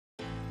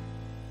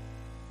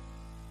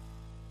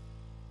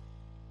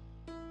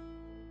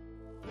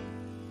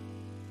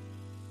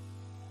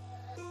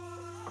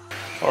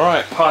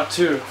Alright, part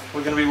 2.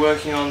 We're going to be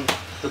working on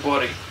the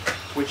body,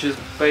 which is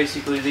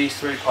basically these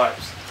 3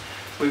 pipes.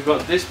 We've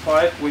got this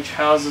pipe which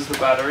houses the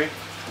battery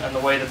and the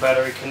way the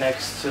battery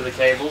connects to the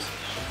cables.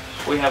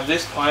 We have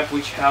this pipe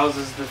which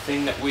houses the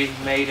thing that we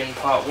made in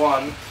part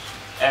 1,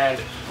 and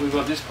we've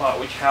got this part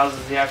which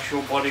houses the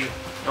actual body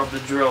of the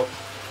drill.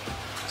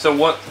 So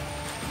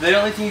the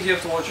only things you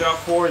have to watch out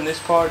for in this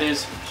part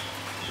is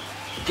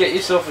get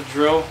yourself a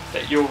drill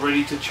that you're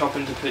ready to chop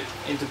into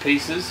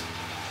pieces,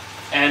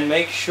 and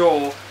make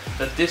sure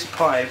that this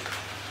pipe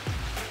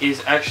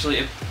is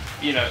actually,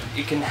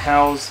 it can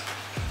house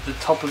the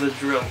top of the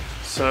drill.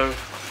 So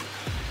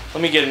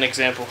let me get an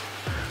example.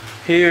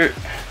 Here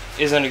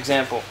is an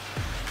example.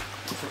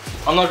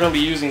 I'm not going to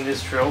be using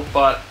this drill,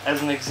 but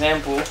as an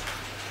example,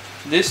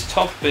 this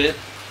top bit,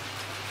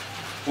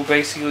 we're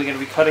basically going to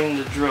be cutting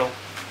the drill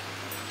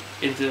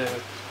into,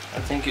 I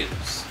think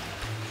it's,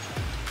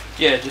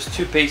 yeah, just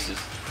 2 pieces.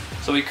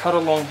 So we cut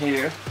along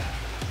here,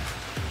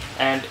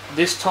 and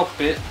this top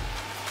bit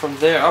from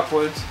there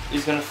upwards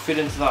is going to fit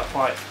into that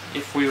pipe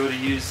if we were to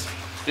use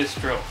this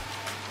drill.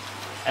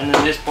 And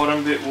then this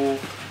bottom bit will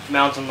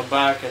mount on the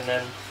back, and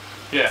then,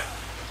 yeah.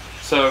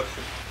 So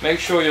make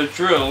sure your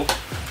drill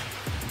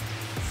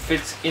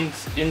fits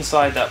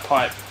inside that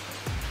pipe.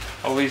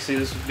 Obviously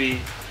this would be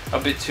a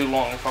bit too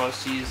long if I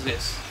was to use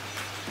this.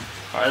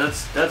 Alright,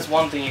 that's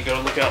one thing you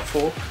gotta look out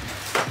for.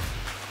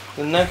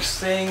 The next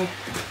thing,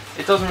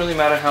 it doesn't really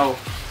matter how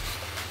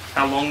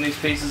long these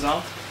pieces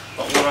are,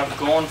 but what I've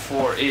gone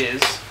for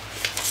is,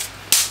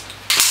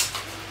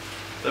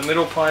 the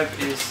middle pipe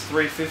is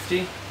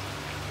 350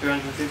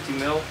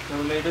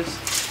 millimeters.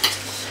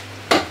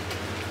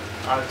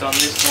 I've done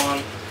this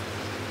one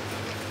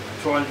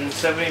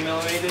 270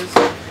 millimeters,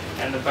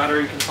 and the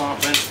battery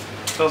compartment,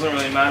 doesn't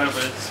really matter,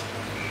 but it's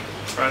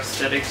for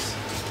aesthetics,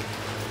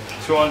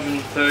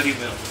 230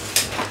 mil.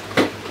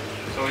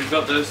 So we've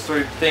got those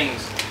 3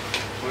 things.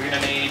 We're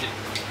going to need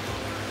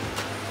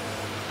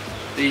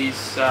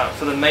these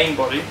for the main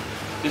body.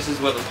 This is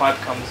where the pipe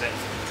comes in.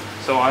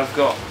 So I've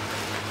got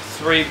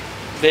 3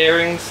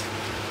 bearings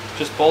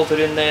just bolted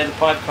in there. The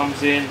pipe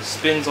comes in,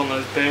 spins on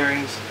those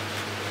bearings,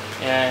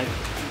 and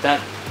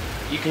that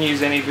you can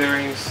use any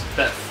bearings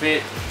that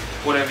fit,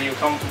 whatever you're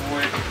comfortable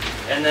with.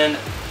 And then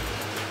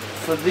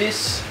for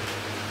this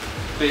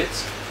bit,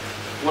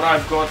 what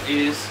I've got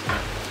is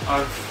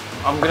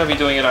I'm going to be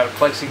doing it out of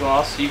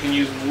plexiglass. So you can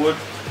use wood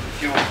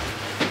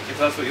if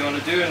that's what you want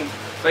to do, and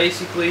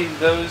basically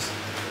those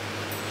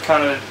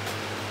kind of,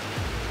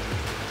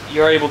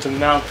 you're able to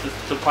mount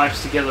the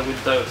pipes together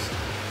with those.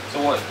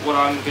 So what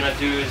I'm going to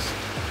do is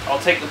I'll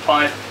take the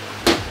pipe,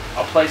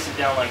 I'll place it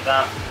down like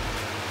that,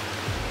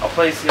 I'll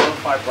place the other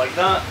pipe like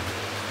that,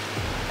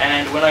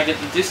 and when I get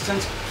the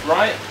distance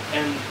right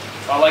and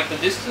I like the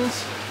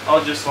distance,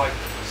 I'll just like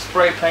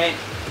spray paint,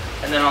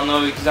 and then I'll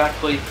know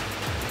exactly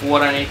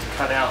what I need to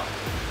cut out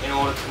in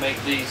order to make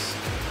these.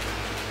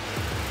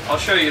 I'll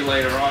show you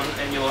later on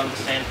and you'll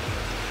understand.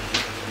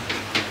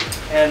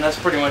 And that's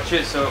pretty much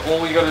it. So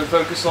all we got to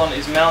focus on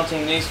is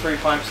mounting these 3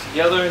 pipes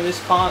together in this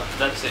part.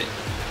 That's it.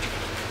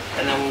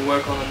 And then we'll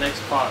work on the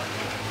next part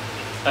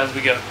as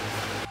we go.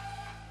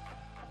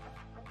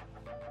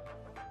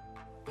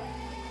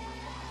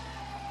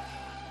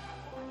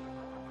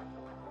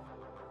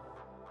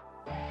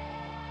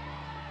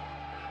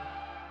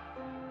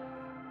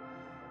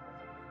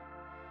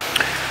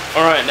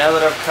 Alright, now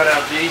that I've cut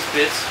out these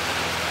bits,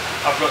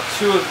 I've got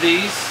 2 of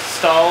these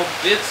style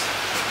bits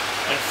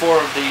and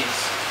 4 of these.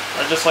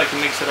 I just like to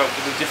mix it up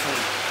with a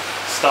different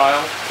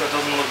style so it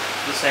doesn't look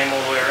the same all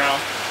the way around.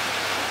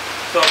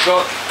 So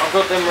I've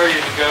got them ready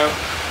to go.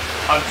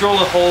 I've drilled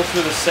a hole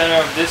through the center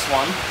of this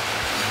one,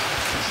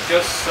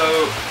 just so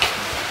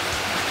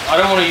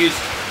I don't want to use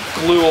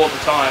glue all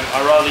the time.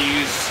 I rather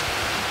use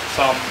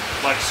some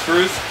like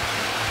screws.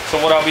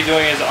 So what I'll be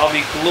doing is I'll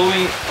be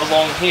gluing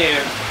along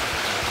here,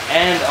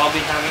 and I'll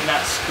be having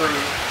that screw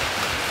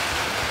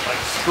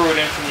screw it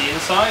in from the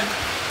inside,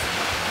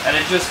 and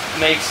it just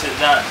makes it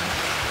that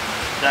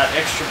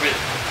extra bit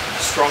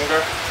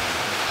stronger.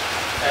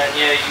 And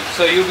yeah,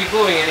 so you'll be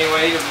gluing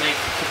anyway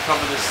to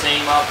cover the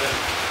seam up and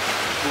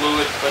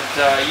glue it, but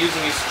using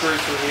a screw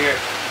through here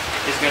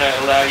is going to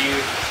allow you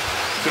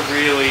to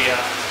really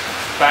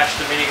bash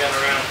the minigun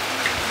around.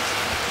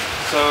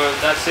 So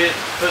that's it.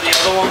 For the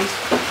other ones,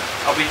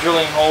 I'll be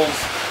drilling holes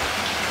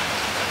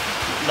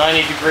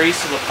 90 degrees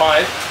to the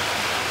pipe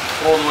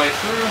all the way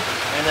through,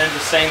 and then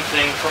the same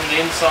thing from the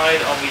inside.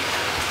 I'll be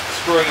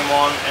screwing them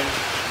on and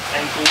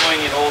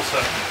gluing it also.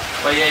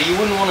 But yeah, you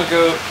wouldn't want to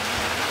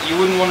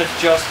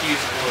just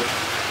use glue,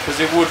 because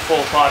it would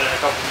fall apart in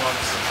a couple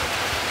months.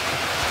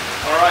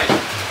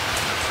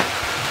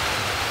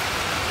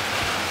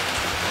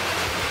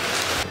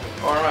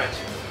 Alright,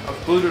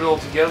 I've glued it all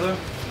together,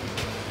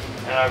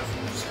 and I've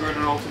screwed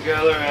it all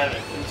together, and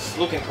it's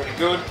looking pretty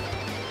good.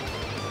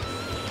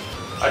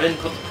 I didn't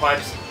put the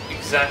pipes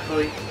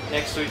exactly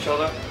next to each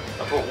other.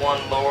 I put one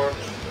lower,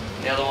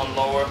 the other one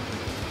lower.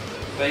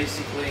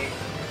 Basically,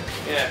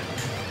 yeah.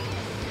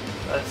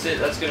 That's it.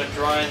 That's gonna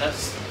dry, and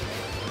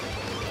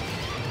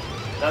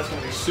that's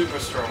going to be super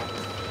strong.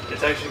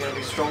 It's actually going to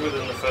be stronger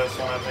than the first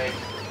one I made,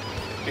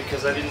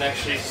 because I didn't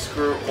actually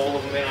screw all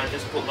of them in. I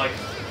just put like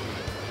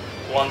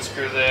one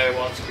screw there,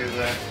 one screw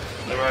there.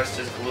 The rest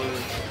is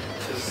glued,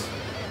 because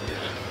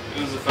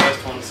it was the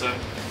first one. So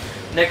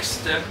next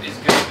step is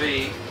going to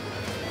be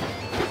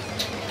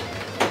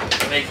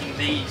making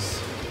these.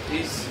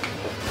 This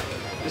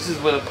is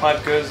where the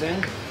pipe goes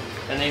in,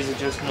 and these are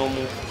just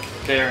normal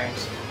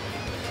bearings.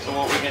 So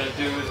what we're going to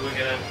do is we're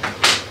going to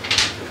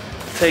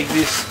take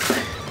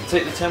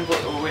the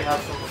template that we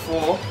have from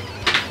before,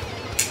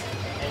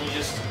 and you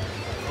just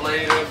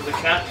lay it over the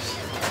caps.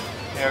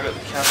 Here I've got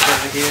the caps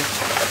over here.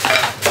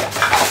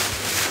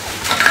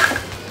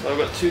 So I've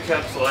got 2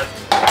 caps left.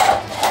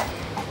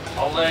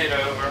 I'll lay it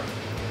over.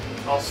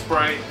 I'll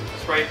spray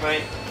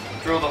paint,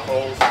 drill the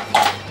holes,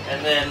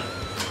 and then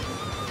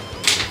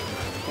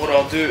what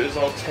I'll do is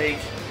I'll take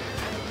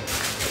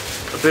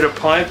a bit of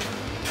pipe,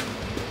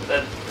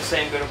 the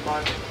same bit of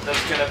pipe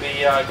that's going to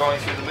be going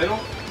through the middle,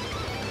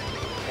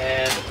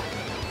 and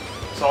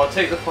so I'll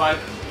take the pipe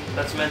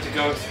that's meant to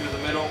go through the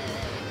middle,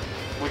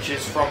 which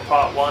is from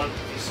part 1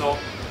 you saw.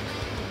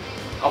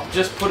 I'll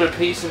just put a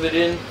piece of it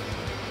in,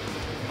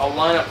 I'll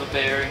line up the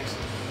bearings,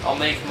 I'll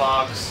make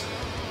marks,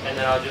 and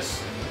then I'll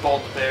just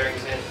bolt the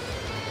bearings in,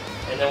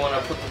 and then when I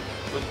put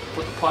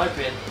the pipe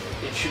in,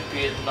 it should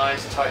be a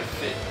nice tight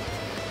fit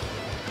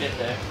in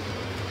there.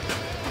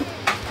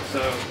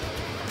 So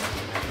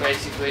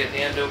basically at the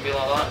end it'll be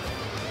like that.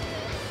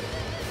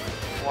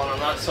 One on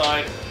that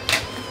side,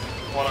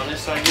 one on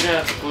this side. You don't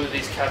have to glue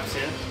these caps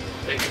in.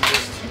 You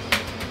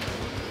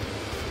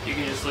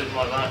can just leave them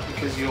like that,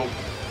 because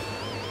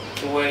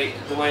the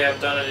way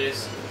I've done it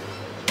is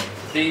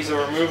these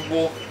are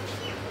removable,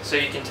 so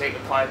you can take the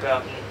pipe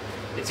out and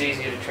it's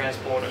easier to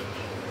transport it.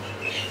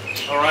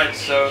 Alright,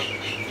 so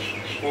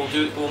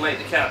we'll make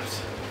the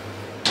caps.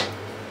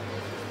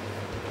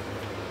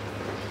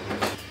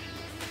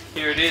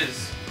 Here it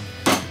is.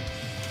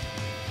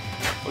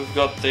 We've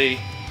got the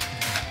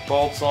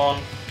bolts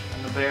on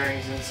and the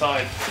bearings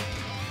inside,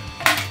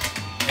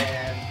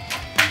 and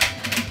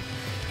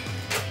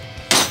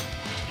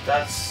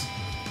that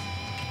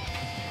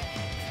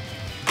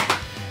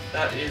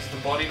is the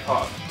body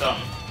part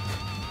done.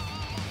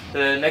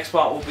 The next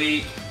part will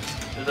be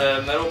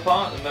the metal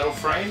part, the metal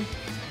frame,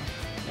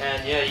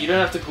 and yeah, you don't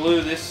have to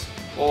glue this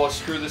or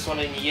screw this one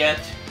in yet,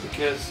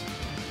 because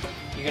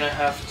you're gonna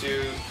have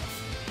to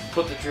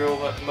put the drill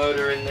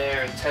motor in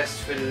there and test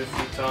fit it a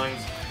few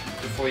times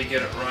before you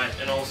get it right,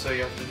 and also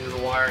you have to do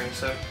the wiring,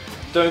 so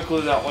don't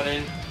glue that one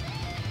in.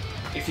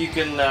 If you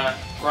can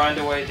grind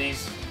away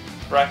these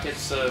brackets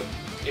so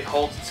it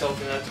holds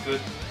itself in, that's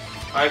good.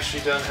 I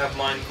actually don't have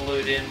mine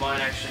glued in,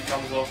 mine actually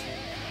comes off.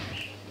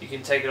 You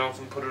can take it off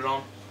and put it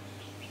on.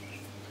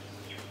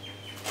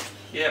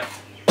 Yeah,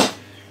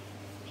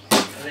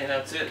 I think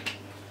that's it.